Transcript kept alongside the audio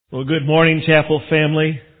Well, good morning, Chapel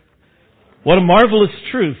family. What a marvelous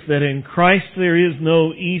truth that in Christ there is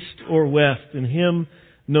no east or west, in Him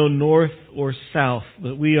no north or south,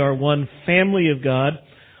 but we are one family of God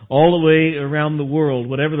all the way around the world.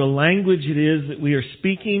 Whatever the language it is that we are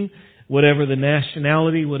speaking, whatever the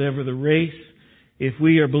nationality, whatever the race, if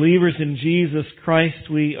we are believers in Jesus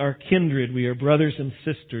Christ, we are kindred, we are brothers and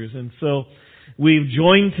sisters. And so we've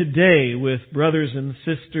joined today with brothers and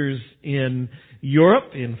sisters in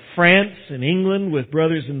Europe, in France, in England, with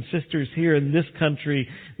brothers and sisters here in this country,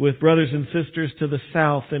 with brothers and sisters to the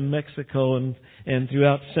south in Mexico and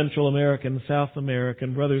throughout Central America and South America,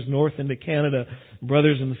 and brothers north into Canada,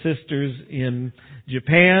 brothers and sisters in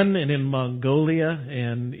Japan and in Mongolia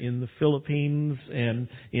and in the Philippines and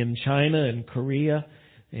in China and Korea,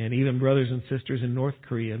 and even brothers and sisters in North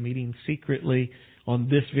Korea meeting secretly on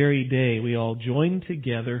this very day. We all join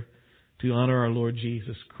together to honor our Lord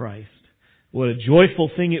Jesus Christ. What a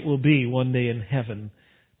joyful thing it will be one day in heaven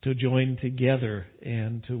to join together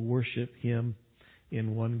and to worship Him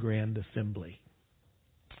in one grand assembly.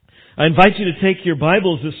 I invite you to take your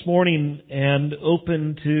Bibles this morning and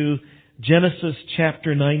open to Genesis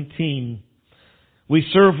chapter 19. We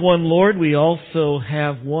serve one Lord. We also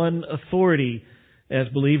have one authority as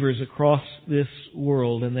believers across this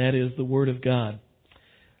world, and that is the Word of God.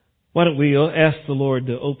 Why don't we ask the Lord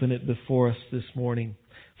to open it before us this morning?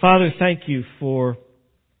 Father, thank you for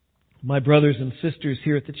my brothers and sisters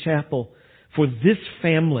here at the chapel, for this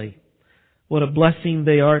family. What a blessing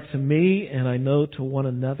they are to me, and I know to one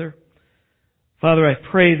another. Father, I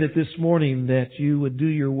pray that this morning that you would do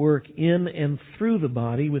your work in and through the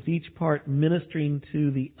body, with each part ministering to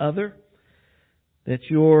the other, that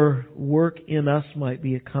your work in us might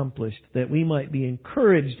be accomplished, that we might be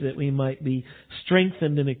encouraged, that we might be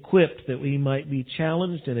strengthened and equipped, that we might be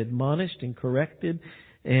challenged and admonished and corrected,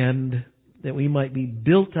 and that we might be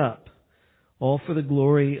built up, all for the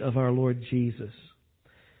glory of our Lord Jesus.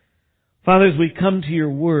 Father, as we come to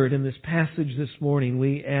your word in this passage this morning,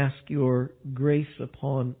 we ask your grace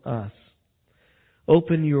upon us.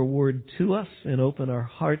 Open your word to us and open our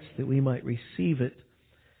hearts that we might receive it,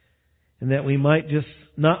 and that we might just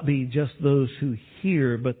not be just those who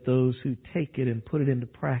hear, but those who take it and put it into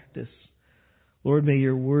practice. Lord, may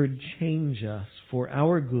your word change us for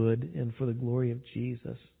our good and for the glory of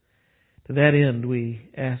Jesus. To that end, we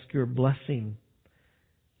ask your blessing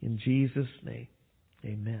in Jesus' name.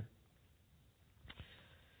 Amen.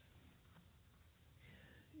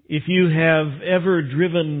 If you have ever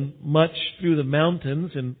driven much through the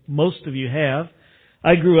mountains, and most of you have,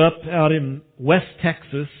 I grew up out in West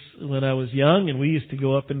Texas when I was young, and we used to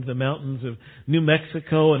go up into the mountains of New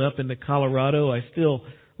Mexico and up into Colorado. I still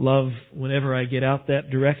love whenever I get out that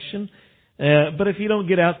direction. But if you don't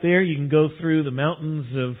get out there, you can go through the mountains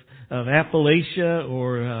of Appalachia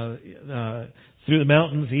or through the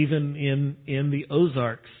mountains even in the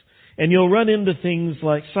Ozarks. And you'll run into things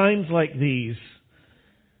like signs like these.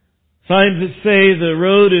 Signs that say the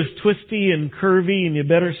road is twisty and curvy and you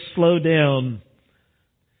better slow down.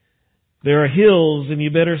 There are hills and you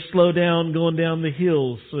better slow down going down the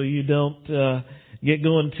hills so you don't get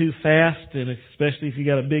going too fast, and especially if you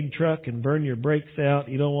got a big truck and burn your brakes out.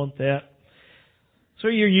 You don't want that. So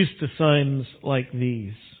you're used to signs like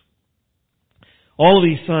these. All of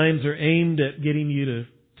these signs are aimed at getting you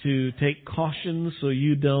to take caution so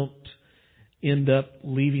you don't end up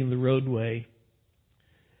leaving the roadway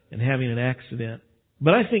and having an accident.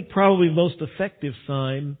 But I think probably the most effective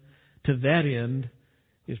sign to that end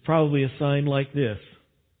is probably a sign like this.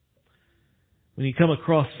 When you come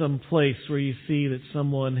across some place where you see that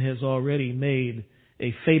someone has already made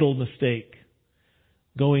a fatal mistake,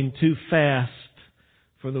 going too fast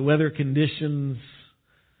for the weather conditions,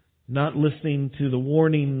 not listening to the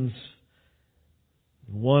warnings,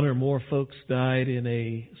 one or more folks died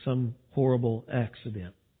in some horrible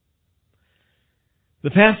accident.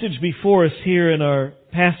 The passage before us here in our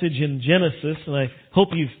passage in Genesis, and I hope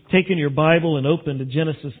you've taken your Bible and opened to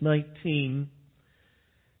Genesis 19.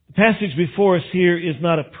 The passage before us here is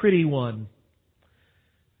not a pretty one,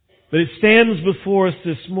 but it stands before us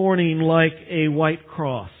this morning like a white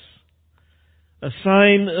cross, a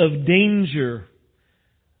sign of danger,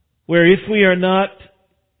 where if we are not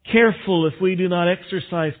careful, if we do not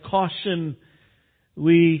exercise caution,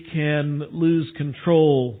 we can lose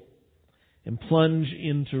control and plunge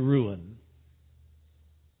into ruin.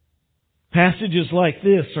 Passages like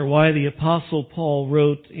this are why the Apostle Paul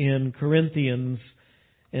wrote in Corinthians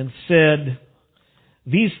and said,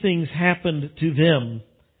 these things happened to them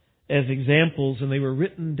as examples, and they were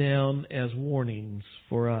written down as warnings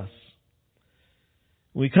for us.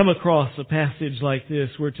 When we come across a passage like this,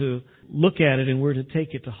 we're to look at it and we're to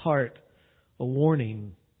take it to heart, a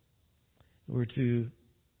warning. We're to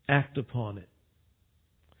act upon it.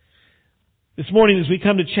 This morning as we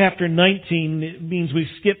come to chapter 19, it means we've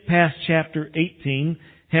skipped past chapter 18.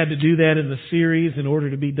 Had to do that in the series in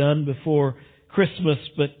order to be done before Christmas.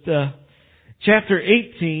 But chapter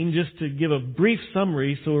 18, just to give a brief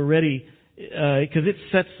summary so we're ready, because it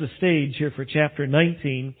sets the stage here for chapter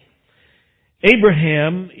 19.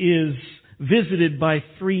 Abraham is visited by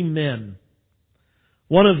 3 men.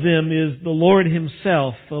 One of them is the Lord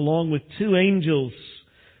Himself, along with 2 angels,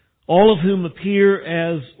 all of whom appear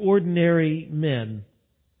as ordinary men.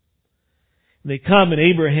 They come and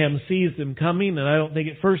Abraham sees them coming, and I don't think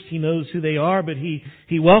at first he knows who they are, but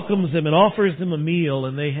he welcomes them and offers them a meal,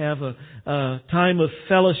 and they have a time of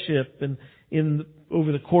fellowship, and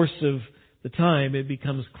over the course of the time it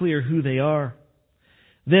becomes clear who they are.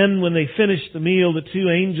 Then when they finish the meal, the 2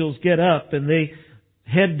 angels get up and they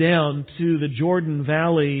head down to the Jordan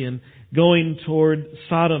Valley and going toward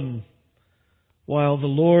Sodom, while the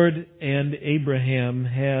Lord and Abraham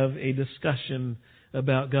have a discussion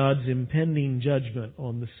about God's impending judgment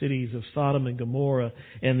on the cities of Sodom and Gomorrah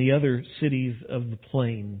and the other cities of the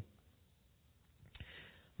plain.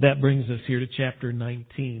 That brings us here to chapter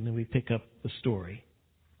 19, and we pick up the story.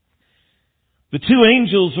 The 2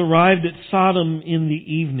 angels arrived at Sodom in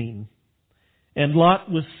the evening, and Lot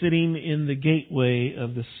was sitting in the gateway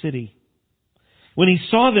of the city. When he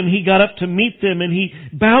saw them, he got up to meet them, and he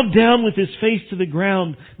bowed down with his face to the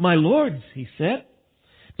ground. "My lords," he said,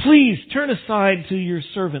 "please turn aside to your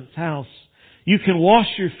servant's house. You can wash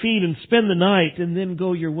your feet and spend the night, and then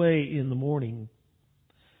go your way in the morning."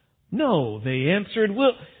 "No," they answered,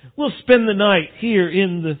 we'll spend the night here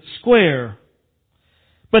in the square."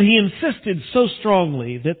 But he insisted so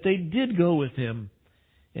strongly that they did go with him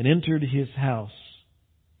and entered his house.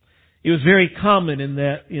 It was very common in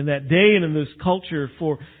that day and in this culture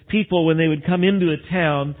for people, when they would come into a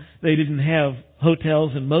town, they didn't have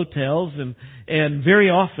hotels and motels, and very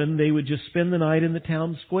often they would just spend the night in the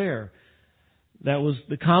town square. That was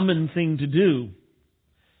the common thing to do.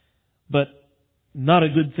 But not a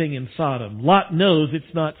good thing in Sodom. Lot knows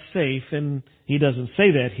it's not safe, and he doesn't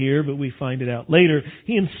say that here, but we find it out later.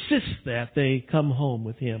 He insists that they come home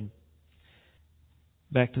with him.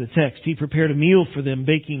 Back to the text. He prepared a meal for them,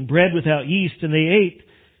 baking bread without yeast, and they ate.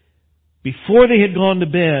 Before they had gone to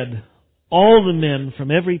bed, all the men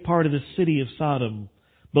from every part of the city of Sodom,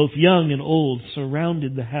 both young and old,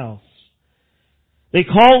 surrounded the house. They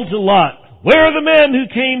called to Lot, "Where are the men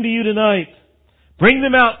who came to you tonight? Bring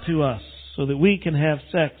them out to us, so that we can have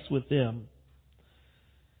sex with them."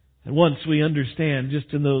 And once we understand,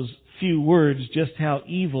 just in those few words, just how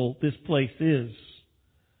evil this place is.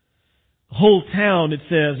 The whole town, it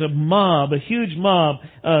says, a huge mob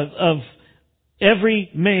of every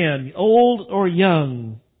man, old or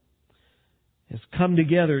young, has come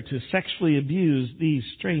together to sexually abuse these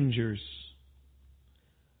strangers.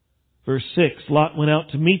 Verse 6, Lot went out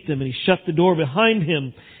to meet them, and he shut the door behind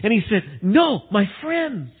him, and he said, "No, my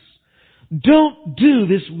friends, don't do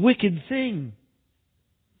this wicked thing.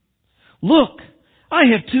 Look, I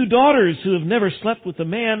have 2 daughters who have never slept with a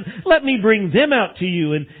man. Let me bring them out to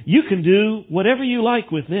you, and you can do whatever you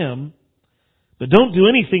like with them. But don't do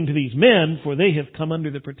anything to these men, for they have come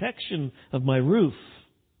under the protection of my roof."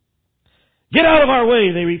 "Get out of our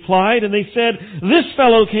way," they replied, and they said, "This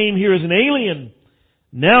fellow came here as an alien.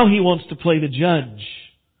 Now he wants to play the judge.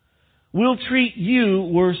 We'll treat you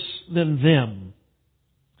worse than them."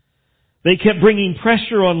 They kept bringing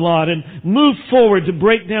pressure on Lot and moved forward to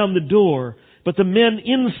break down the door. But the men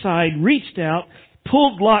inside reached out,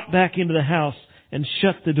 pulled Lot back into the house, and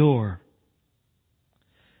shut the door.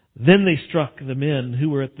 Then they struck the men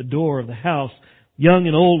who were at the door of the house, young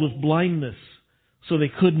and old, with blindness, so they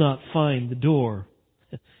could not find the door.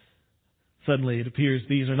 Suddenly it appears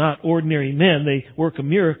these are not ordinary men. They work a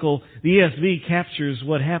miracle. The ESV captures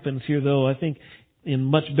what happens here, though, I think, in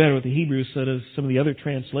much better with the Hebrew so does some of the other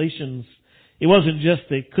translations. It wasn't just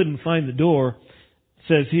they couldn't find the door. It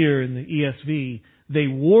says here in the ESV, they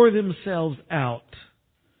wore themselves out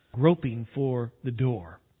groping for the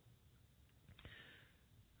door.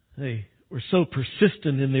 They were so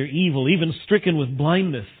persistent in their evil, even stricken with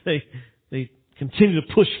blindness. They continue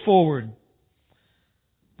to push forward.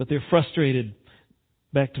 But they're frustrated.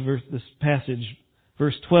 Back to this passage,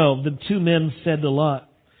 verse 12. The 2 men said to Lot,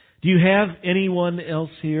 "Do you have anyone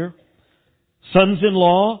else here?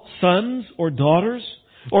 Sons-in-law, sons or daughters,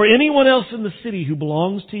 or anyone else in the city who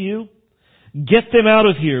belongs to you? Get them out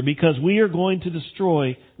of here, because we are going to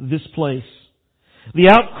destroy this place. The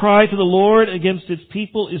outcry to the Lord against its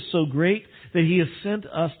people is so great, that He has sent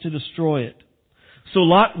us to destroy it." So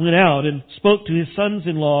Lot went out and spoke to his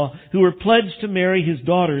sons-in-law who were pledged to marry his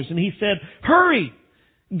daughters. And he said, "Hurry!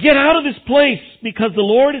 Get out of this place, because the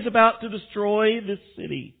Lord is about to destroy this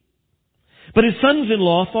city." But his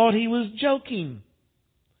sons-in-law thought he was joking.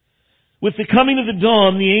 With the coming of the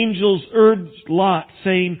dawn, the angels urged Lot,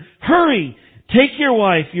 saying, "Hurry! Take your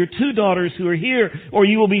wife, your 2 daughters who are here, or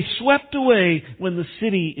you will be swept away when the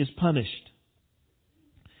city is punished."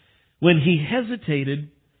 When he hesitated,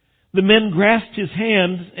 the men grasped his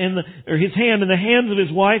hand and the hands of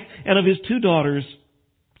his wife and of his 2 daughters,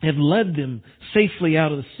 and led them safely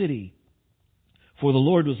out of the city, for the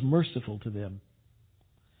Lord was merciful to them.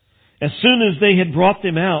 As soon as they had brought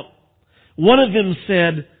them out, one of them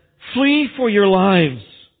said, "Flee for your lives.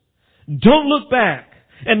 Don't look back,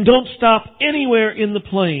 and don't stop anywhere in the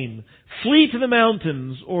plain. Flee to the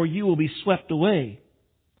mountains, or you will be swept away."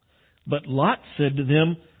 But Lot said to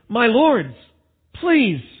them, "My lords,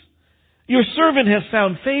 please, your servant has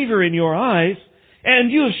found favor in your eyes,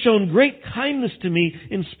 and you have shown great kindness to me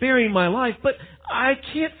in sparing my life, but I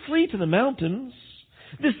can't flee to the mountains.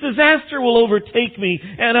 This disaster will overtake me,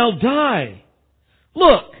 and I'll die.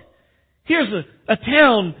 Look, here's a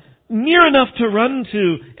town near enough to run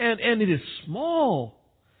to, and it is small.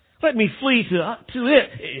 Let me flee to it.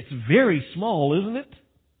 It's very small, isn't it?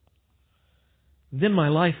 Then my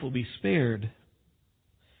life will be spared."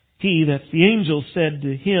 He, that's the angel, said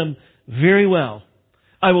to him, "Very well.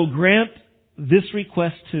 I will grant this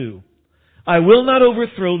request too. I will not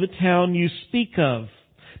overthrow the town you speak of,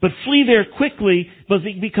 but flee there quickly,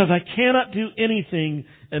 because I cannot do anything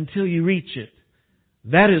until you reach it."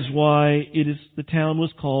 That is why the town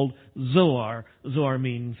was called Zoar. Zoar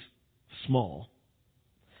means small.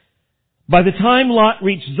 By the time Lot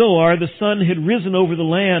reached Zoar, the sun had risen over the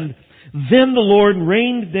land. Then the Lord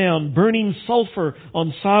rained down burning sulfur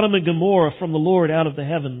on Sodom and Gomorrah from the Lord out of the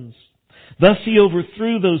heavens. Thus He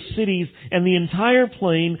overthrew those cities and the entire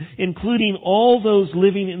plain, including all those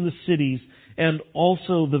living in the cities, and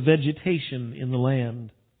also the vegetation in the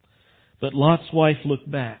land. But Lot's wife looked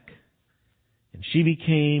back, and she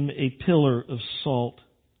became a pillar of salt.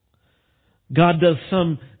 God does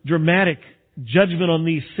some dramatic judgment on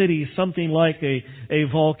these cities, something like a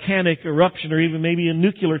volcanic eruption, or even maybe a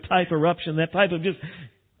nuclear type eruption, that type of just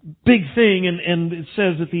big thing, and it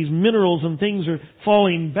says that these minerals and things are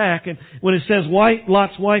falling back. And when it says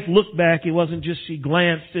Lot's wife looked back, it wasn't just she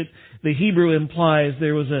glanced. The Hebrew implies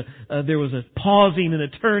there was a pausing and a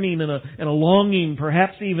turning and a longing,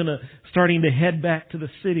 perhaps even a starting to head back to the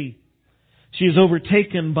city. She is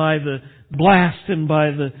overtaken by the blast and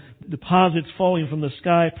by the deposits falling from the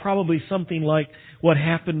sky, probably something like what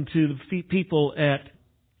happened to the people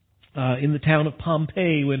in the town of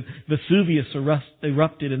Pompeii when Vesuvius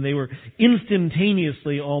erupted, and they were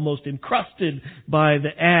instantaneously almost encrusted by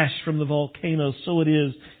the ash from the volcano. So it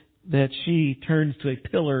is that she turns to a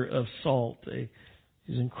pillar of salt.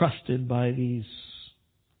 She's encrusted by these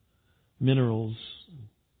minerals.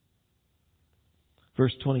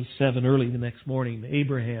 Verse 27, early the next morning,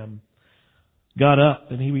 Abraham got up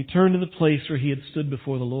and he returned to the place where he had stood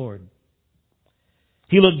before the Lord.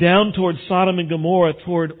 He looked down toward Sodom and Gomorrah,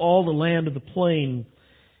 toward all the land of the plain,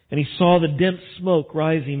 and he saw the dense smoke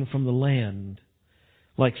rising from the land,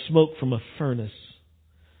 like smoke from a furnace.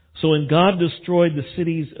 So when God destroyed the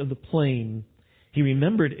cities of the plain, He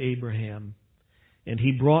remembered Abraham, and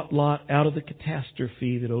He brought Lot out of the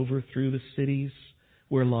catastrophe that overthrew the cities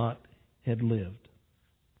where Lot had lived.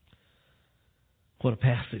 What a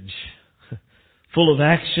passage. Full of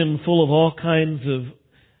action, full of all kinds of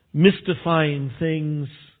mystifying things.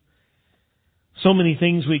 So many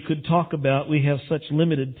things we could talk about. We have such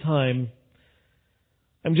limited time.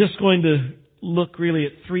 I'm just going to look really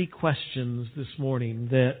at 3 questions this morning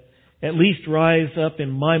that at least rise up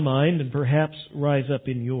in my mind and perhaps rise up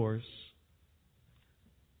in yours.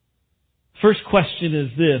 First question is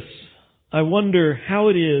this: I wonder how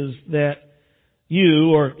it is that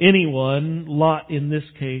you, or anyone, Lot in this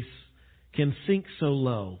case, can sink so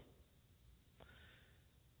low.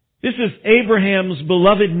 This is Abraham's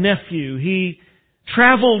beloved nephew. He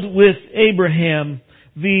traveled with Abraham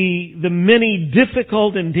the many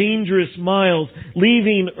difficult and dangerous miles,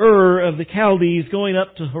 leaving Ur of the Chaldees, going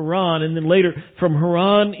up to Haran, and then later from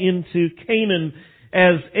Haran into Canaan,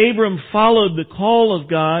 as Abram followed the call of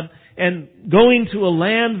God and going to a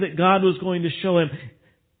land that God was going to show him.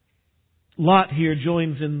 Lot here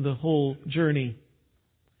joins in the whole journey.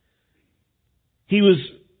 He was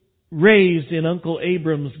raised in Uncle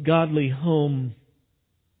Abram's godly home.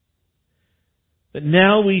 But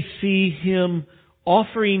now we see him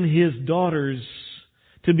offering his daughters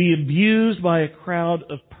to be abused by a crowd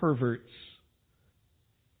of perverts.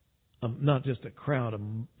 not just a crowd, a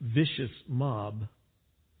vicious mob.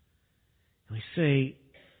 And we say,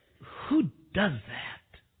 who does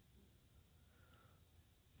that?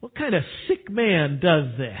 What kind of sick man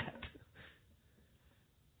does that?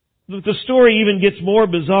 The story even gets more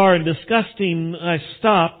bizarre and disgusting. I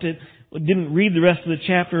stopped. It didn't read the rest of the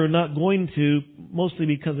chapter. I'm not going to, mostly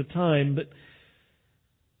because of time. But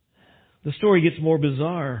the story gets more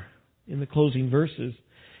bizarre in the closing verses.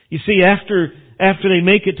 You see, after they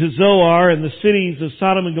make it to Zoar and the cities of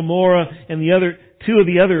Sodom and Gomorrah and two of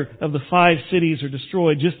the 5 cities are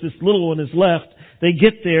destroyed, just this little one is left. They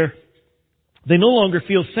get there. They no longer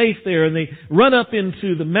feel safe there, and they run up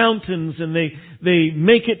into the mountains, and they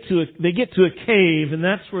get to a cave, and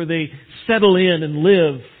that's where they settle in and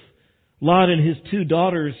live. Lot and his 2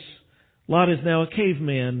 daughters. Lot is now a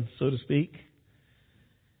caveman, so to speak.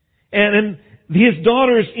 And his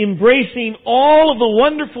daughters embracing all of the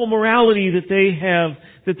wonderful morality that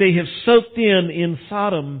they have soaked in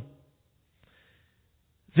Sodom.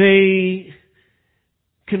 They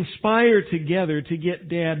conspire together to get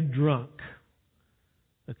Dad drunk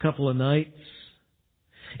a couple of nights.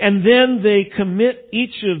 And then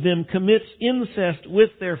each of them commits incest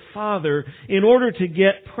with their father in order to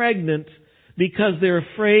get pregnant, because they're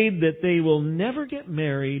afraid that they will never get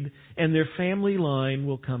married and their family line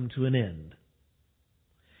will come to an end.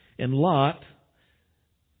 And Lot,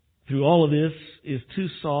 through all of this, is too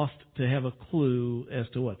soft to have a clue as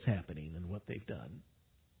to what's happening and what they've done.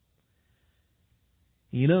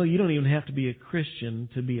 You know, you don't even have to be a Christian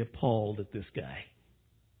to be appalled at this guy.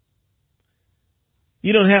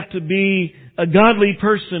 You don't have to be a godly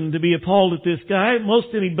person to be appalled at this guy. Most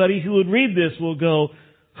anybody who would read this will go,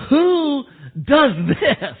 who does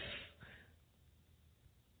this?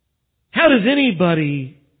 How does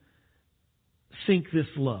anybody sink this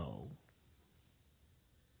low?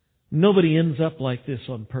 Nobody ends up like this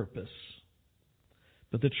on purpose.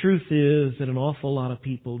 But the truth is that an awful lot of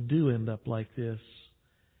people do end up like this.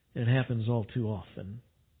 It happens all too often.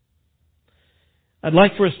 I'd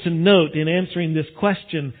like for us to note in answering this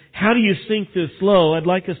question, how do you sink this low? I'd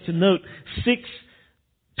like us to note 6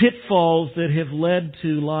 pitfalls that have led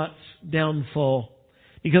to Lot's downfall.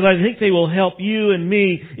 Because I think they will help you and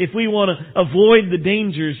me if we want to avoid the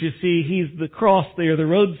dangers. You see, he's the cross there, the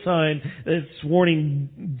road sign that's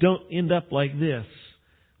warning, don't end up like this.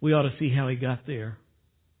 We ought to see how he got there.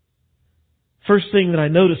 First thing that I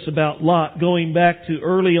notice about Lot, going back to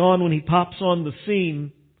early on when he pops on the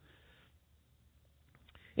scene,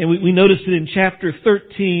 and we noticed it in chapter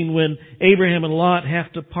 13 when Abraham and Lot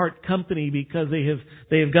have to part company because they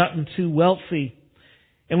have gotten too wealthy.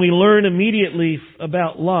 And we learn immediately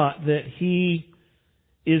about Lot that he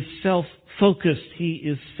is self-focused, he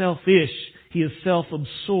is selfish, he is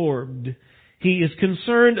self-absorbed. He is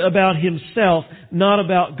concerned about himself, not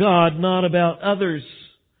about God, not about others.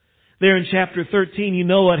 There in chapter 13, you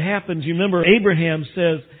know what happens. You remember Abraham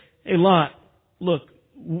says, hey Lot, look,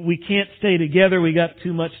 we can't stay together. We got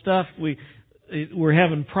too much stuff. We're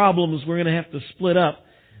having problems. We're going to have to split up.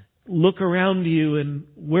 Look around you and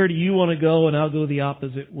where do you want to go, and I'll go the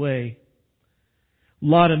opposite way.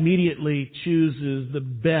 Lot immediately chooses the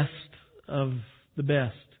best of the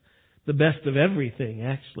best of everything,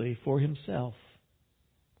 actually, for himself.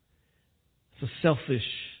 It's a selfish,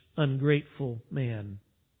 ungrateful man.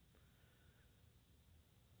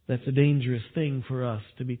 That's a dangerous thing for us,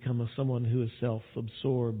 to become someone who is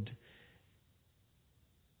self-absorbed,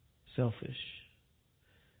 selfish.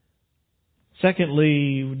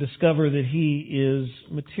 Secondly, we discover that he is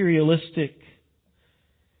materialistic.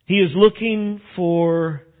 He is looking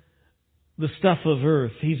for the stuff of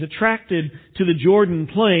earth. He's attracted to the Jordan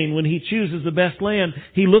Plain. When he chooses the best land,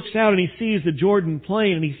 he looks out and he sees the Jordan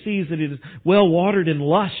Plain, and he sees that it is well watered and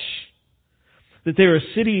lush, that there are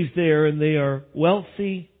cities there and they are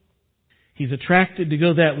wealthy. He's attracted to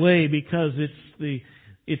go that way because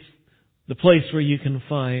it's the place where you can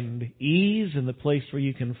find ease and the place where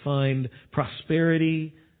you can find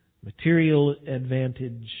prosperity, material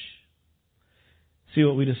advantage. See,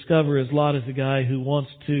 what we discover is Lot is a guy who wants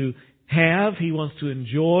to have, he wants to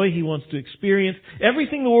enjoy, he wants to experience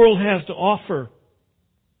everything the world has to offer.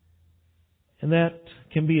 And that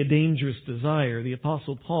can be a dangerous desire. The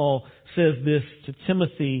Apostle Paul says this to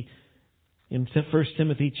Timothy in 1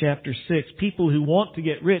 Timothy chapter 6. People who want to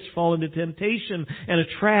get rich fall into temptation and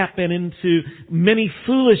a trap and into many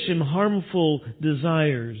foolish and harmful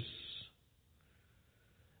desires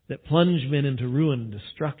that plunge men into ruin and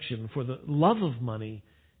destruction. For the love of money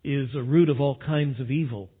is a root of all kinds of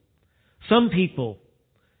evil. Some people,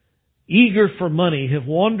 eager for money, have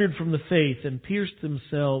wandered from the faith and pierced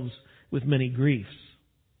themselves with many griefs.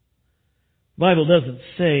 The Bible doesn't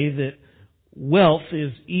say that wealth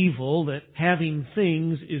is evil, that having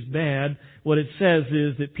things is bad. What it says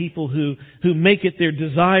is that people who make it their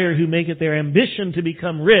desire, who make it their ambition to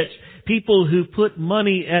become rich, people who put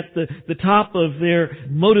money at the top of their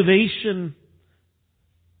motivation,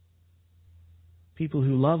 people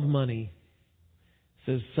who love money,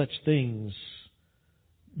 says such things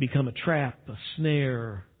become a trap, a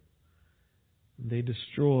snare. They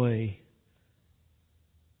destroy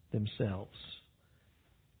themselves.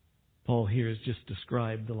 Paul here has just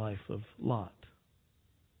described the life of Lot.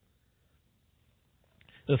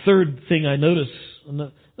 The third thing I notice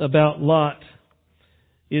about Lot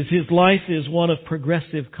is his life is one of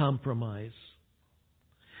progressive compromise.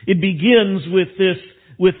 It begins with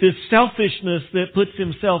this selfishness that puts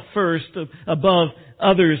himself first above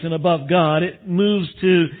others and above God. It moves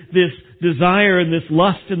to this desire and this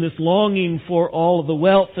lust and this longing for all of the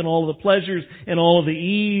wealth and all of the pleasures and all of the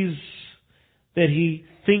ease that he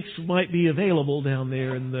thinks might be available down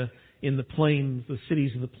there in the plains, the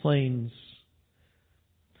cities of the plains.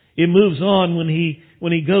 It moves on when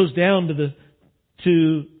he goes down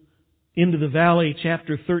into the valley,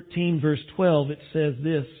 chapter 13, verse 12. It says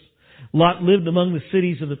this: Lot lived among the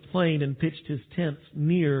cities of the plain and pitched his tents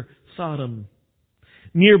near Sodom.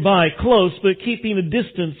 Nearby, close, but keeping a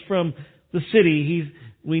distance from the city.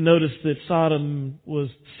 We noticed that Sodom was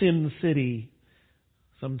Sin City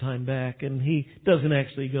some time back, and he doesn't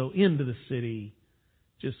actually go into the city,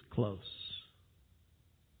 just close.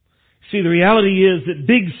 See, the reality is that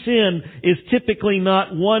big sin is typically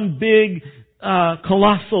not one big,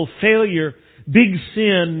 colossal failure. Big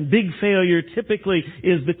sin, big failure typically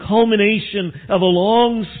is the culmination of a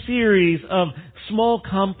long series of small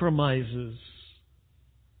compromises.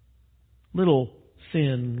 Little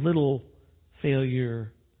sin, little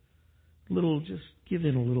failure, little just give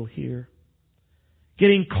in a little here.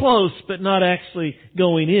 Getting close but not actually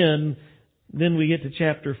going in. Then we get to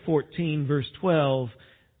chapter 14, verse 12,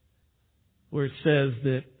 where it says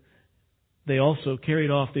that they also carried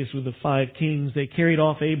off, these were the 5 kings, they carried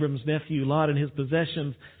off Abram's nephew Lot and his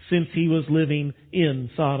possessions since he was living in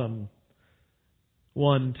Sodom.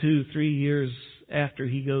 1, 2, 3 years after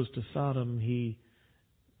he goes to Sodom, he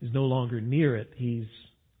is no longer near it. He's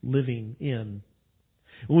living in.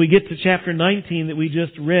 When we get to chapter 19 that we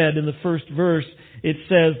just read in the first verse, it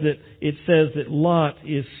says that Lot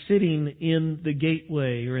is sitting in the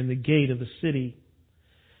gateway or in the gate of the city.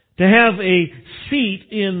 To have a seat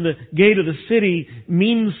in the gate of the city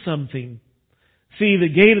means something. See, the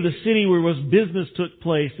gate of the city where business took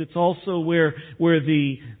place, it's also where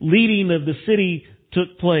the leading of the city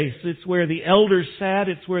took place. It's where the elders sat.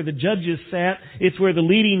 It's where the judges sat. It's where the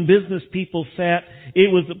leading business people sat.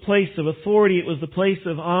 It was the place of authority. It was the place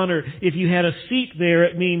of honor. If you had a seat there,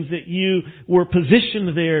 it means that you were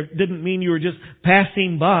positioned there. It didn't mean you were just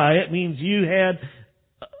passing by. It means you had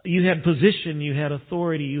position, you had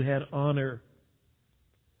authority, you had honor.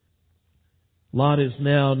 Lot is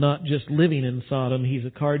now not just living in Sodom, he's a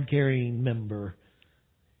card-carrying member.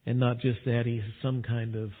 And not just that, he's some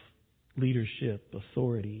kind of leadership,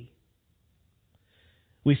 authority.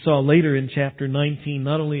 We saw later in chapter 19,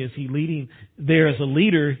 not only is he leading there as a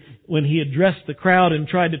leader, when he addressed the crowd and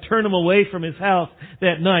tried to turn them away from his house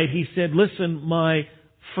that night, he said, "Listen, my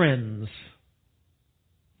friends."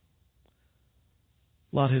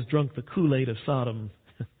 Lot has drunk the Kool-Aid of Sodom,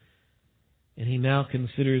 and he now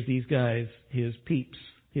considers these guys his peeps,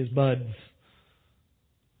 his buds.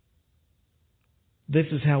 This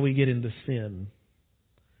is how we get into sin,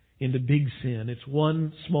 into big sin. It's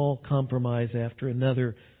one small compromise after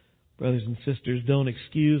another. Brothers and sisters, don't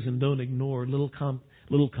excuse and don't ignore little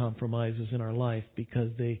compromises in our life,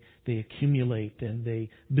 because they accumulate and they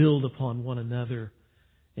build upon one another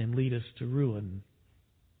and lead us to ruin.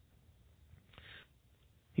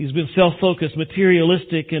 He's been self-focused,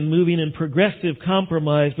 materialistic, and moving in progressive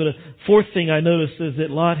compromise. But a fourth thing I notice is that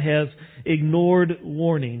Lot has ignored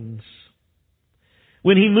warnings.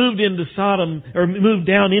 When he moved into Sodom, or moved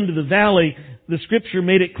down into the valley, the Scripture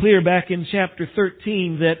made it clear back in chapter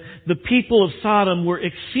 13 that the people of Sodom were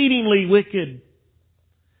exceedingly wicked.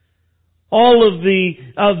 All of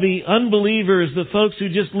the unbelievers, the folks who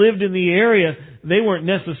just lived in the area, they weren't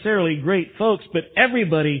necessarily great folks, but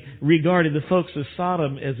everybody regarded the folks of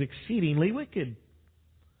Sodom as exceedingly wicked.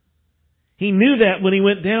 He knew that when he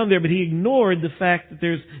went down there, but he ignored the fact that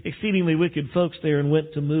there's exceedingly wicked folks there and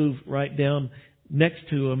went to move right down next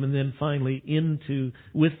to them and then finally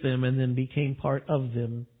with them and then became part of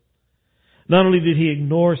them. Not only did he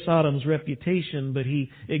ignore Sodom's reputation, but he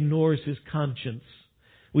ignores his conscience.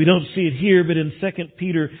 We don't see it here, but in 2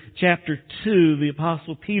 Peter chapter 2, the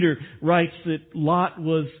Apostle Peter writes that Lot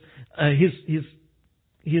was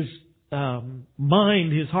his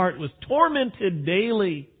mind, his heart was tormented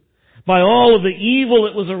daily by all of the evil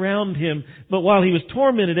that was around him. But while he was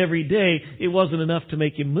tormented every day, it wasn't enough to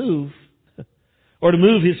make him move or to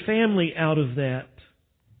move his family out of that.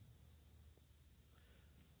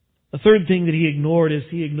 The third thing that he ignored is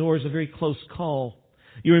he ignores a very close call.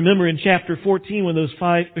 You remember in chapter 14 when those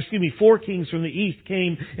 4 kings from the east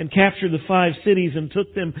came and captured the 5 cities and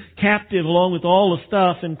took them captive along with all the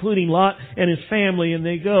stuff, including Lot and his family, and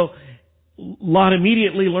they go. Lot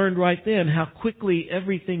immediately learned right then how quickly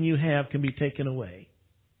everything you have can be taken away.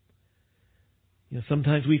 You know,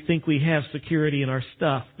 sometimes we think we have security in our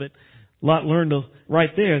stuff, but Lot learned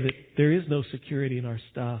right there that there is no security in our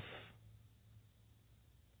stuff.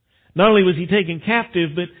 Not only was he taken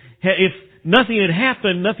captive, but if nothing had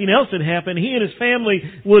happened, nothing else had happened, he and his family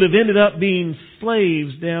would have ended up being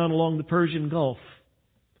slaves down along the Persian Gulf.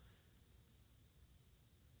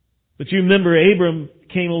 But you remember Abram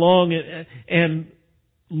came along and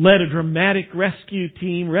led a dramatic rescue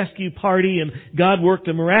party, and God worked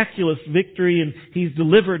a miraculous victory, and He's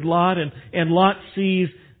delivered Lot, and Lot sees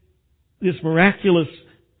this miraculous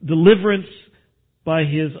deliverance by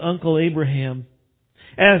his uncle Abraham.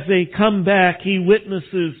 As they come back, he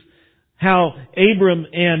witnesses how Abram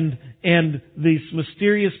and this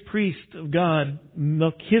mysterious priest of God,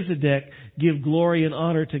 Melchizedek, give glory and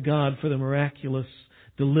honor to God for the miraculous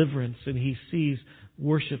deliverance, and he sees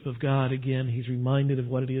worship of God again. He's reminded of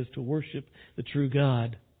what it is to worship the true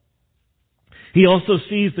God. He also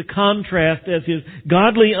sees the contrast as his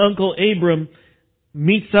godly uncle Abram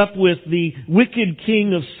meets up with the wicked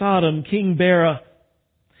king of Sodom, King Bera,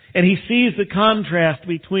 and he sees the contrast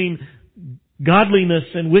between godliness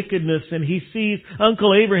and wickedness, and he sees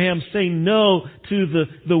Uncle Abraham say no to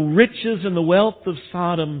the riches and the wealth of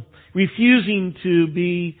Sodom, refusing to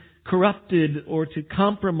be corrupted or to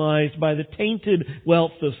compromised by the tainted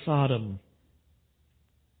wealth of Sodom.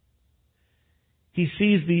 He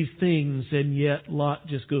sees these things, and yet Lot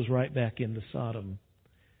just goes right back into Sodom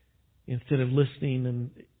instead of listening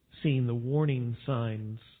and seeing the warning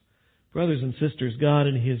signs. Brothers and sisters, God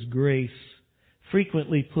in His grace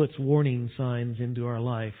frequently puts warning signs into our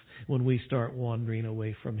life when we start wandering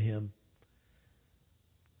away from Him.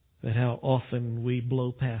 But how often we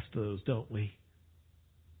blow past those, don't we?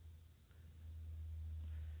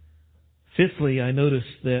 Fifthly, I notice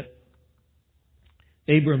that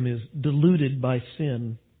Abram is deluded by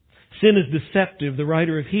sin. Sin is deceptive. The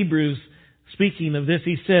writer of Hebrews, speaking of this,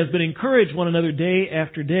 he says, "But encourage one another day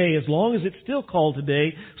after day, as long as it's still called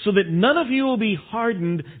today, so that none of you will be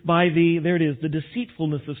hardened by the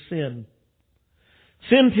deceitfulness of sin."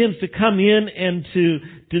 Sin tends to come in and to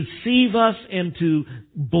deceive us and to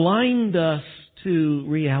blind us to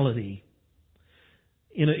reality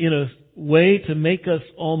in a way to make us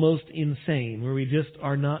almost insane, where we just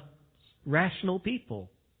are not rational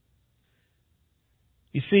people.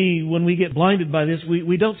 You see, when we get blinded by this,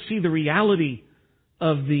 we don't see the reality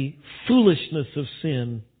of the foolishness of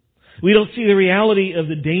sin. We don't see the reality of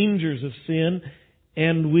the dangers of sin,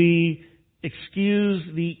 and we excuse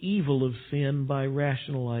the evil of sin by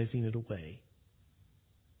rationalizing it away.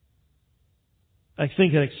 I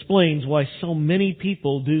think that explains why so many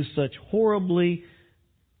people do such horribly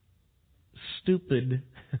stupid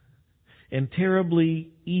and terribly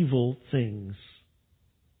evil things.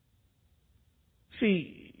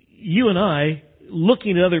 See, you and I,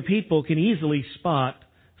 looking at other people, can easily spot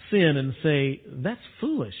sin and say, that's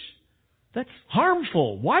foolish. That's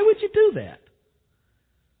harmful. Why would you do that?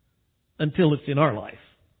 Until it's in our life.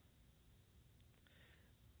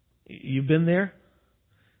 You've been there?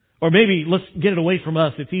 Or maybe let's get it away from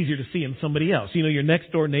us. It's easier to see in somebody else. You know, your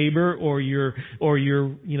next door neighbor or your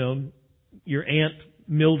Aunt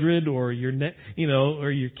Mildred or your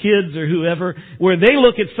kids or whoever, where they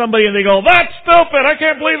look at somebody and they go, "That's stupid! I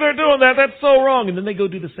can't believe they're doing that. That's so wrong." And then they go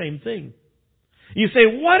do the same thing. You say,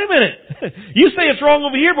 "Wait a minute. You say it's wrong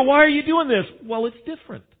over here, but why are you doing this?" Well, it's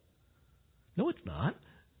different. No, it's not.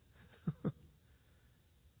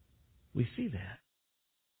 We see that.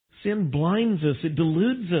 Sin blinds us. It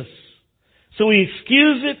deludes us. So we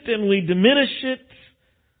excuse it and we diminish it.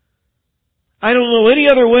 I don't know any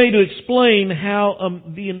other way to explain how,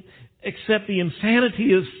 except the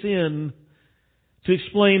insanity of sin, to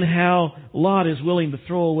explain how Lot is willing to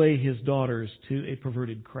throw away his daughters to a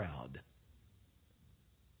perverted crowd.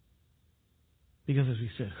 Because as we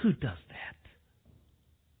said, who does that?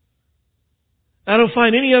 I don't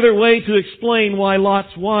find any other way to explain why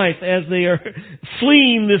Lot's wife, as they are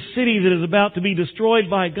fleeing this city that is about to be destroyed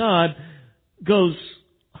by God, goes,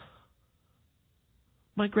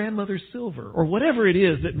 "My grandmother's silver," or whatever it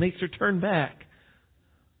is that makes her turn back.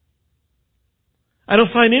 I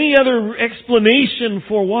don't find any other explanation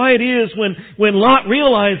for why it is when Lot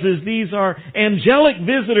realizes these are angelic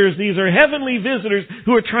visitors, these are heavenly visitors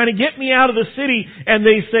who are trying to get me out of the city, and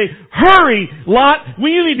they say, hurry, Lot,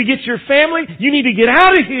 you need to get your family, you need to get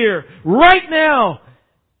out of here, right now.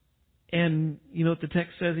 And you know what the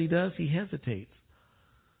text says he does? He hesitates.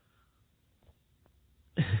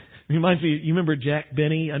 Reminds me, you remember Jack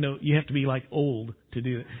Benny? I know you have to be like old to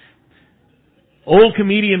do it. Old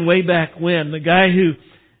comedian way back when, the guy who,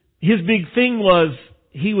 his big thing was,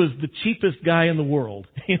 he was the cheapest guy in the world.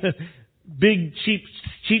 Big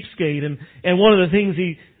cheapskate. And one of the things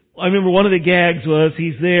I remember one of the gags was,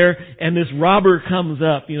 he's there and this robber comes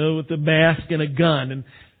up, with the mask and a gun and,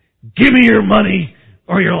 give me your money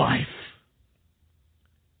or your life.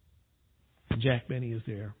 And Jack Benny is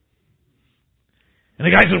there. And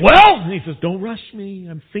the guy says, well, and he says, don't rush me,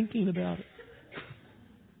 I'm thinking about it.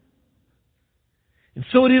 And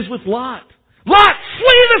so it is with Lot. Lot,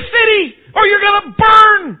 flee the city or you're going to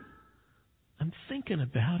burn. I'm thinking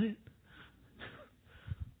about it.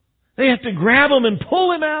 They have to grab him and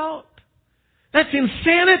pull him out. That's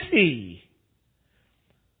insanity.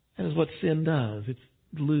 That is what sin does. It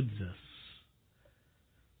deludes us.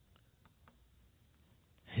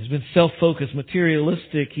 He's been self-focused,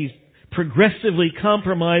 materialistic. He's progressively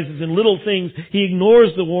compromises in little things. He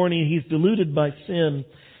ignores the warning. He's deluded by sin.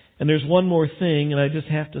 And there's one more thing, and I just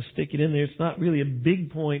have to stick it in there. It's not really a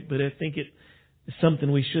big point, but I think it is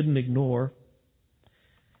something we shouldn't ignore.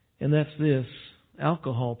 And that's this.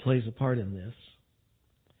 Alcohol plays a part in this.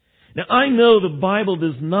 Now, I know the Bible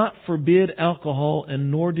does not forbid alcohol,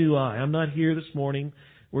 and nor do I. I'm not here this morning.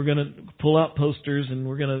 We're going to pull out posters, and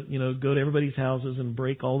we're going to, go to everybody's houses and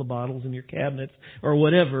break all the bottles in your cabinets or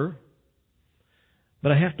whatever.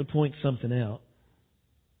 But I have to point something out.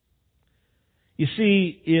 You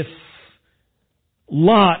see, if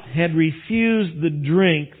Lot had refused the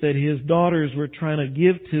drink that his daughters were trying to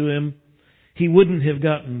give to him, he wouldn't have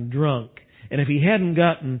gotten drunk. And if he hadn't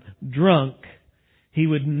gotten drunk, he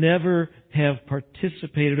would never have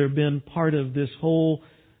participated or been part of this whole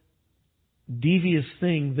devious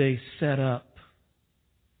thing they set up.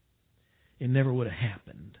 It never would have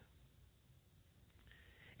happened.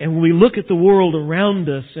 And when we look at the world around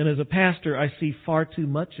us, and as a pastor, I see far too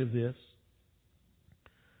much of this.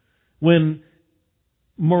 When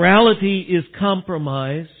morality is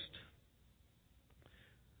compromised,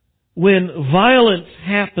 when violence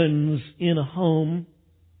happens in a home,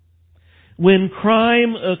 when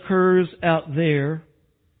crime occurs out there,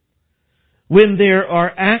 when there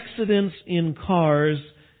are accidents in cars,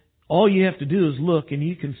 all you have to do is look and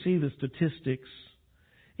you can see the statistics.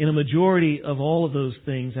 In a majority of all of those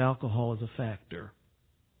things, alcohol is a factor.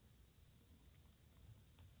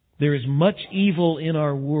 There is much evil in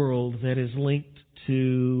our world that is linked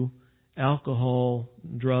to alcohol,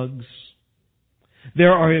 drugs.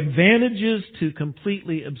 There are advantages to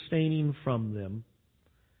completely abstaining from them.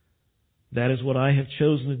 That is what I have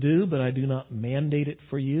chosen to do, but I do not mandate it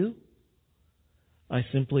for you. I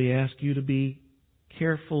simply ask you to be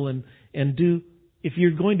careful and do, if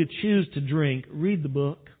you're going to choose to drink, read the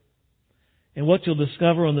book. And what you'll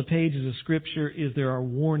discover on the pages of Scripture is there are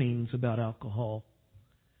warnings about alcohol.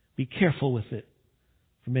 Be careful with it.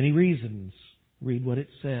 For many reasons. Read what it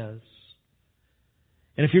says.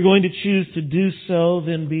 And if you're going to choose to do so,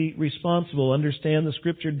 then be responsible. Understand the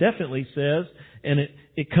Scripture definitely says, and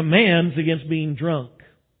it commands against being drunk.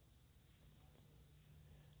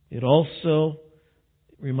 It also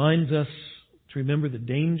reminds us to remember the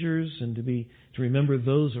dangers and to remember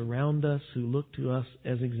those around us who look to us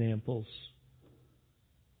as examples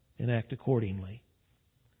and act accordingly.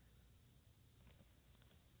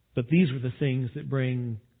 But these were the things that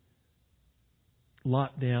bring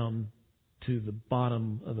Lot down to the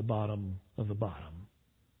bottom of the bottom of the bottom.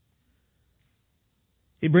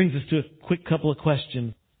 It brings us to a quick couple of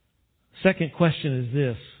questions. Second question is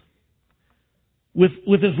this.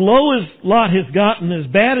 With as low as Lot has gotten, as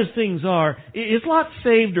bad as things are, is Lot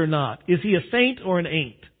saved or not? Is he a saint or an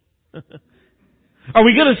ain't? Are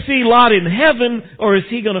we going to see Lot in heaven or is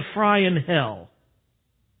he going to fry in hell?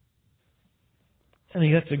 I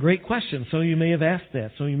think that's a great question. Some of you may have asked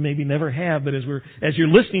that. Some of you maybe never have. But as you're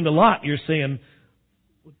listening to Lot, you're saying,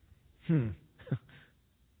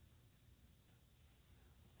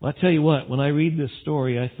 Well, I tell you what, when I read this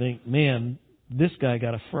story, I think, man, this guy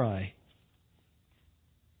got a fry.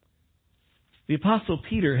 The Apostle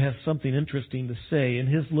Peter has something interesting to say in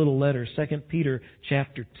his little letter, 2 Peter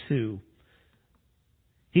chapter 2.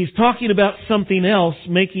 He's talking about something else,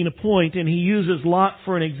 making a point, and he uses Lot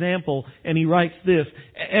for an example, and he writes this,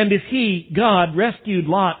 "And if he, God, rescued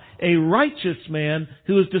Lot, a righteous man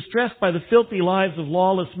who was distressed by the filthy lives of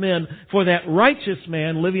lawless men, for that righteous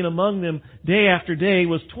man living among them day after day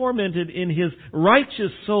was tormented in his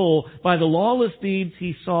righteous soul by the lawless deeds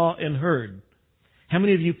he saw and heard." How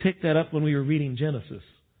many of you picked that up when we were reading Genesis?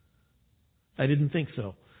 I didn't think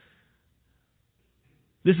so.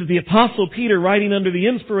 This is the Apostle Peter writing under the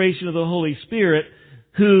inspiration of the Holy Spirit,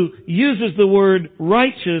 who uses the word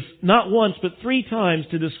righteous not once but 3 times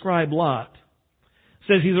to describe Lot.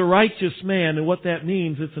 Says he's a righteous man, and what that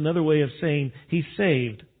means, it's another way of saying he's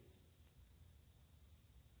saved.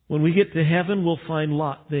 When we get to heaven, we'll find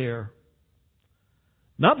Lot there.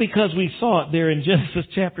 Not because we saw it there in Genesis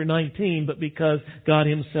chapter 19, but because God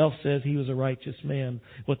Himself says he was a righteous man.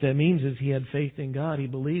 What that means is he had faith in God. He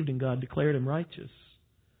believed in God, declared him righteous.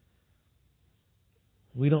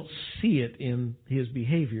 We don't see it in his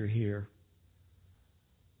behavior here.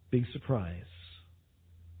 Big surprise.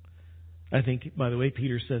 I think, by the way,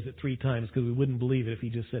 Peter says it 3 times because we wouldn't believe it if he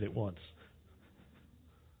just said it once.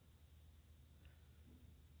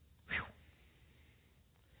 Whew.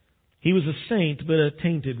 He was a saint, but a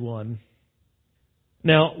tainted one.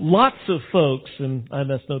 Now, lots of folks, and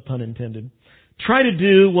that's no pun intended, try to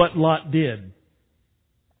do what Lot did.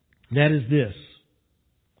 That is this: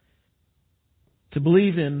 to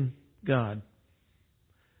believe in God.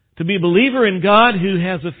 To be a believer in God who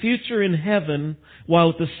has a future in heaven, while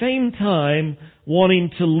at the same time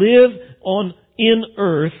wanting to live in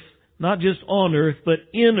earth, not just on earth, but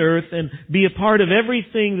in earth, and be a part of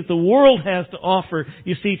everything that the world has to offer.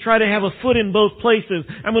 You see, try to have a foot in both places.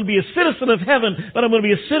 I'm going to be a citizen of heaven, but I'm going to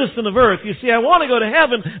be a citizen of earth. You see, I want to go to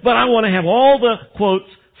heaven, but I want to have all the, quotes,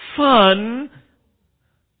 fun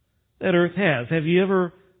that earth has. Have you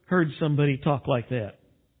ever heard somebody talk like that?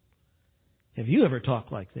 Have you ever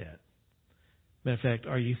talked like that? Matter of fact,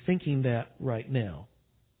 are you thinking that right now?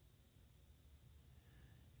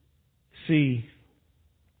 See,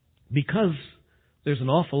 because there's an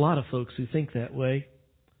awful lot of folks who think that way,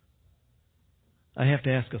 I have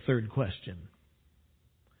to ask a third question.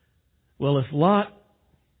 Well, if Lot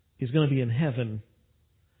is going to be in heaven,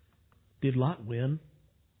 did Lot win?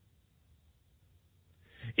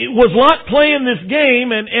 Was Lot playing this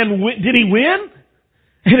game and did he win?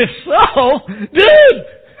 And if so, dude,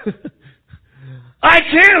 I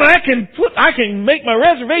can make my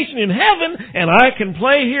reservation in heaven and I can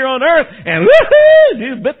play here on earth and woohoo,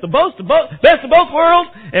 dude, best of both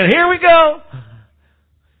worlds, and here we go.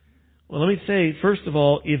 Well, let me say, first of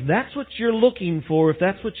all, if that's what you're looking for, if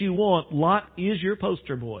that's what you want, Lot is your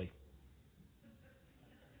poster boy.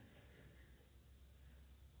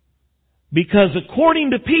 Because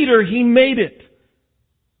according to Peter, he made it.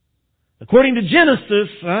 According to Genesis,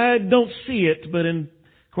 I don't see it, but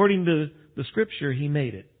according to the Scripture, he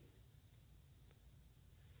made it.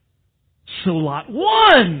 So Lot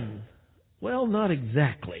won! Well, not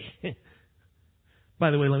exactly.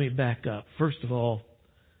 By the way, let me back up. First of all,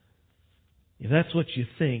 if that's what you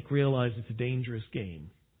think, realize it's a dangerous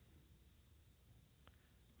game.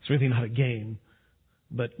 It's really not a game,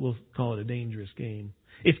 but we'll call it a dangerous game.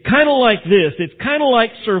 It's kind of like this. It's kind of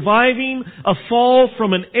like surviving a fall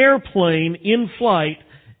from an airplane in flight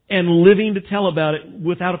and living to tell about it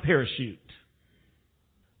without a parachute.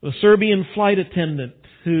 The Serbian flight attendant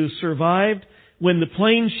who survived when the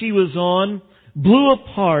plane she was on blew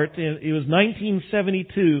apart. It was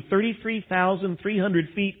 1972, 33,300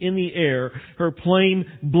 feet in the air. Her plane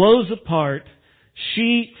blows apart.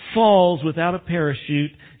 She falls without a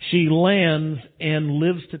parachute. She lands and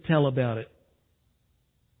lives to tell about it.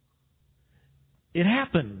 It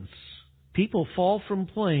happens. People fall from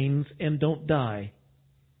planes and don't die.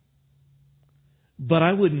 But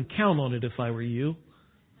I wouldn't count on it if I were you.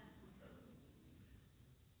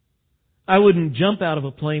 I wouldn't jump out of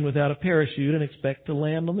a plane without a parachute and expect to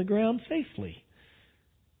land on the ground safely.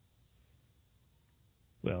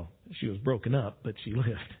 Well, she was broken up, but she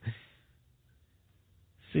lived.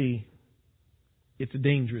 See, it's a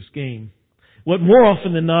dangerous game. What more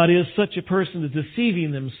often than not is such a person is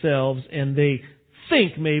deceiving themselves and they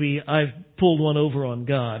think maybe I've pulled one over on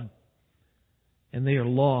God, and they are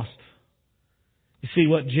lost. You see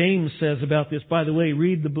what James says about this. By the way,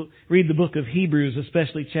 read the book of Hebrews,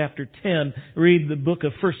 especially chapter 10. Read the book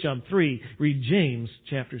of 1 John 3. Read James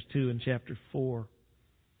chapters 2 and chapter 4.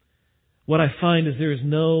 What I find is there is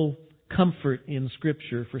no comfort in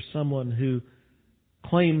Scripture for someone who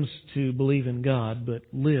claims to believe in God but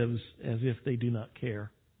lives as if they do not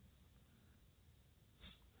care.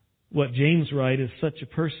 What James writes is such a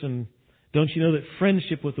person, don't you know that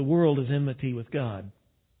friendship with the world is enmity with God?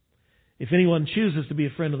 If anyone chooses to be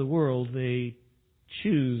a friend of the world, they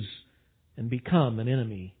choose and become an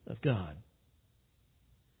enemy of God.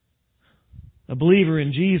 A believer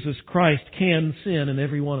in Jesus Christ can sin, and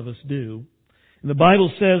every one of us do. And the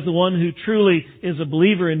Bible says the one who truly is a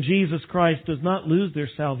believer in Jesus Christ does not lose their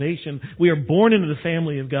salvation. We are born into the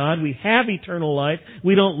family of God. We have eternal life.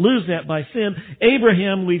 We don't lose that by sin.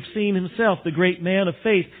 Abraham, we've seen himself, the great man of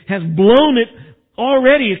faith, has blown it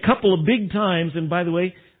already a couple of big times. And by the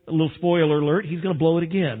way, a little spoiler alert, he's going to blow it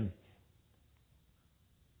again.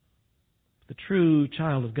 The true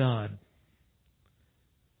child of God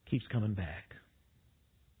keeps coming back.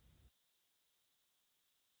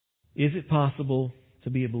 Is it possible to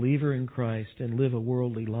be a believer in Christ and live a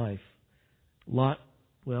worldly life? Lot,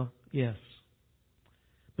 well, yes.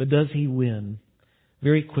 But does he win?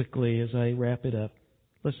 Very quickly, as I wrap it up,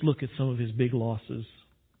 let's look at some of his big losses.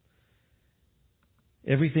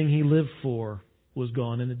 Everything he lived for was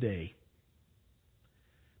gone in a day.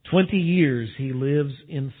 20 years he lives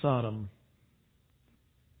in Sodom.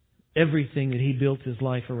 Everything that he built his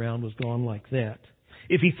life around was gone like that.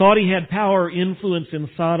 If he thought he had power or influence in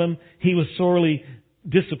Sodom, he was sorely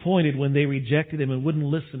disappointed when they rejected him and wouldn't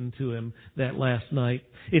listen to him that last night.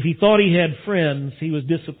 If he thought he had friends, he was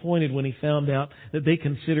disappointed when he found out that they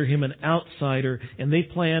consider him an outsider and they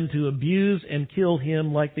planned to abuse and kill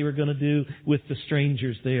him like they were going to do with the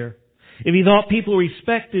strangers there. If he thought people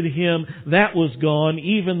respected him, that was gone.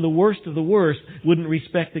 Even the worst of the worst wouldn't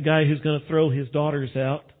respect the guy who's going to throw his daughters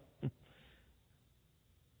out.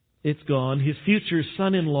 It's gone. His future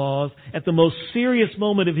son-in-laws, at the most serious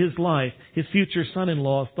moment of his life, his future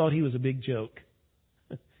son-in-laws thought he was a big joke.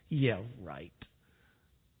 Yeah, right.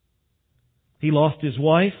 He lost his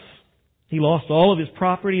wife. He lost all of his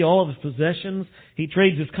property, all of his possessions. He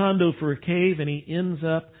trades his condo for a cave, and he ends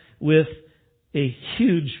up with a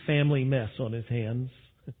huge family mess on his hands.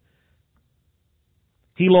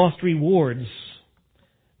 He lost rewards.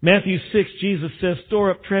 Matthew 6, Jesus says, store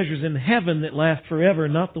up treasures in heaven that last forever,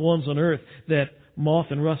 not the ones on earth that moth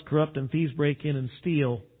and rust corrupt and thieves break in and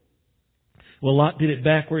steal. Well, Lot did it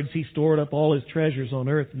backwards. He stored up all his treasures on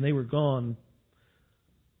earth and they were gone.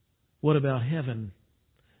 What about heaven?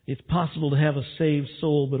 It's possible to have a saved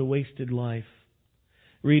soul but a wasted life.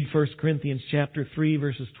 Read 1 Corinthians chapter 3,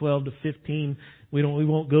 verses 12 to 15. We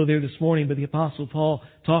won't go there this morning, but the Apostle Paul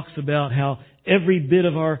talks about how every bit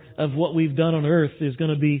of what we've done on earth is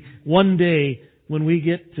going to be one day when we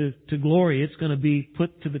get to glory, it's going to be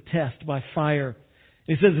put to the test by fire.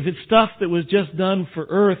 He says if it's stuff that was just done for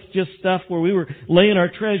earth, just stuff where we were laying our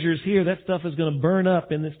treasures here, that stuff is going to burn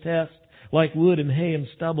up in this test like wood and hay and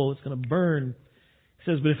stubble. It's going to burn.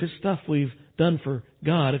 He says, but if it's stuff we've done for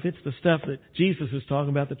God, if it's the stuff that Jesus is talking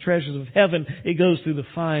about, the treasures of heaven, it goes through the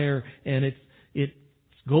fire and it's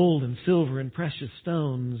gold and silver and precious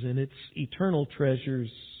stones and it's eternal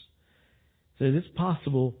treasures. So it's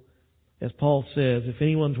possible, as Paul says, if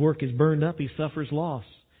anyone's work is burned up, he suffers loss.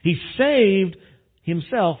 He's saved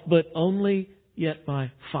himself, but only yet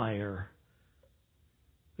by fire.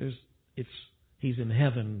 He's in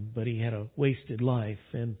heaven, but he had a wasted life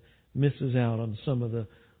and misses out on some of the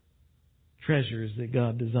treasures that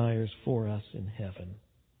God desires for us in heaven.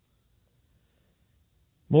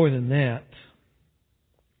 More than that,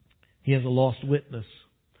 he has a lost witness.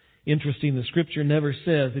 Interesting, the Scripture never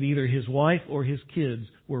says that either his wife or his kids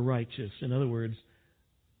were righteous. In other words,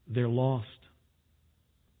 they're lost.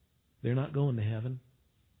 They're not going to heaven.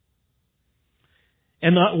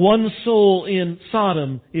 And not one soul in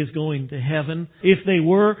Sodom is going to heaven. If they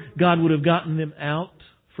were, God would have gotten them out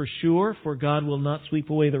for sure, for God will not sweep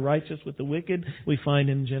away the righteous with the wicked. We find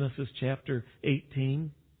in Genesis chapter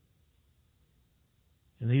 18.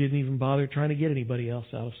 And they didn't even bother trying to get anybody else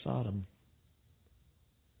out of Sodom.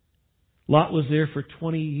 Lot was there for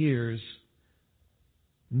 20 years,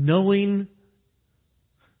 knowing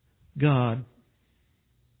God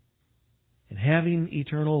and having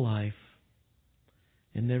eternal life,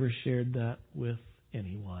 and never shared that with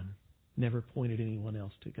anyone. Never pointed anyone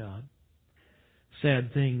else to God.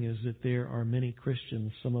 Sad thing is that there are many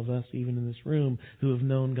Christians, some of us even in this room, who have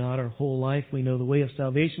known God our whole life. We know the way of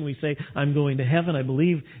salvation. We say, I'm going to heaven. I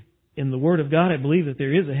believe in the Word of God. I believe that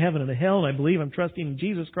there is a heaven and a hell. And I believe I'm trusting in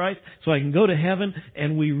Jesus Christ so I can go to heaven.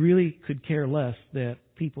 And we really could care less that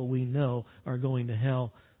people we know are going to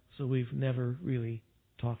hell. So we've never really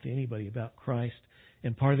talked to anybody about Christ.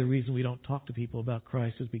 And part of the reason we don't talk to people about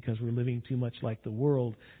Christ is because we're living too much like the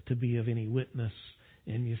world to be of any witness.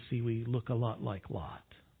 And you see, we look a lot like Lot.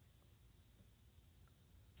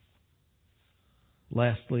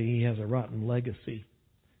 Lastly, he has a rotten legacy.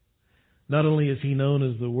 Not only is he known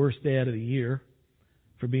as the worst dad of the year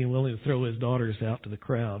for being willing to throw his daughters out to the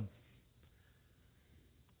crowd,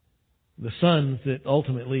 The sons that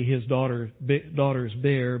ultimately his daughters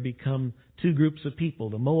bear become two groups of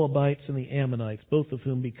people, the Moabites and the Ammonites, both of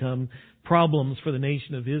whom become problems for the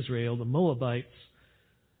nation of Israel. The Moabites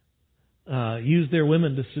used their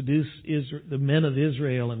women to seduce the men of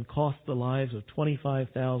Israel and cost the lives of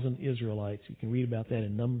 25,000 Israelites. You can read about that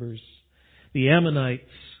in Numbers. The Ammonites,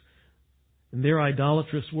 in their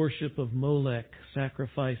idolatrous worship of Molech,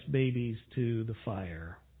 sacrificed babies to the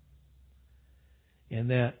fire. And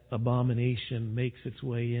that abomination makes its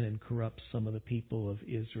way in and corrupts some of the people of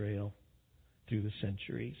Israel through the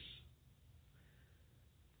centuries.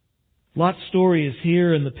 Lot's story is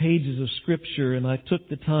here in the pages of Scripture, and I took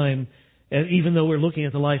the time, even though we're looking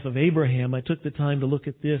at the life of Abraham, I took the time to look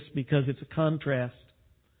at this because it's a contrast.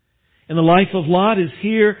 And the life of Lot is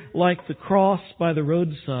here like the cross by the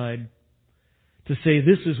roadside to say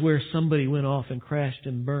this is where somebody went off and crashed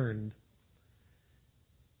and burned.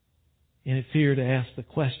 And it's here to ask the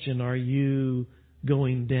question, are you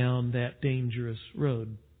going down that dangerous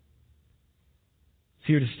road? It's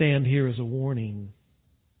here to stand here as a warning,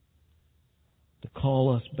 to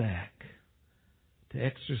call us back, to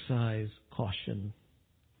exercise caution,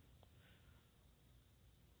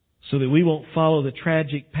 so that we won't follow the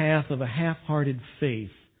tragic path of a half-hearted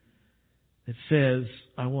faith that says,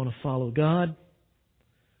 I want to follow God,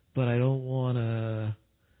 but I don't want to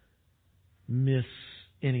miss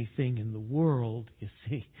anything in the world, you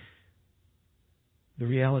see. The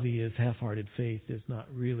reality is half-hearted faith is not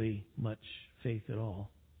really much faith at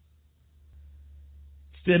all.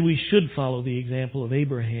 Instead, we should follow the example of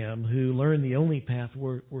Abraham, who learned the only path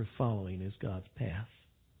worth following is God's path.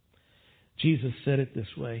 Jesus said it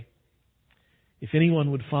this way, if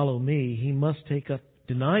anyone would follow me, he must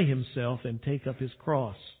deny himself and take up his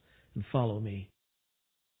cross and follow me.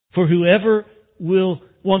 For whoever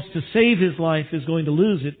wants to save his life is going to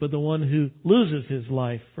lose it, but the one who loses his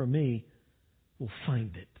life for me will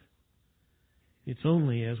find it. It's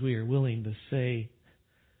only as we are willing to say,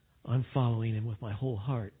 I'm following him with my whole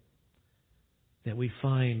heart, that we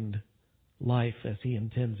find life as he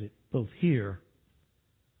intends it, both here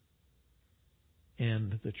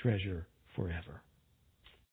and the treasure forever.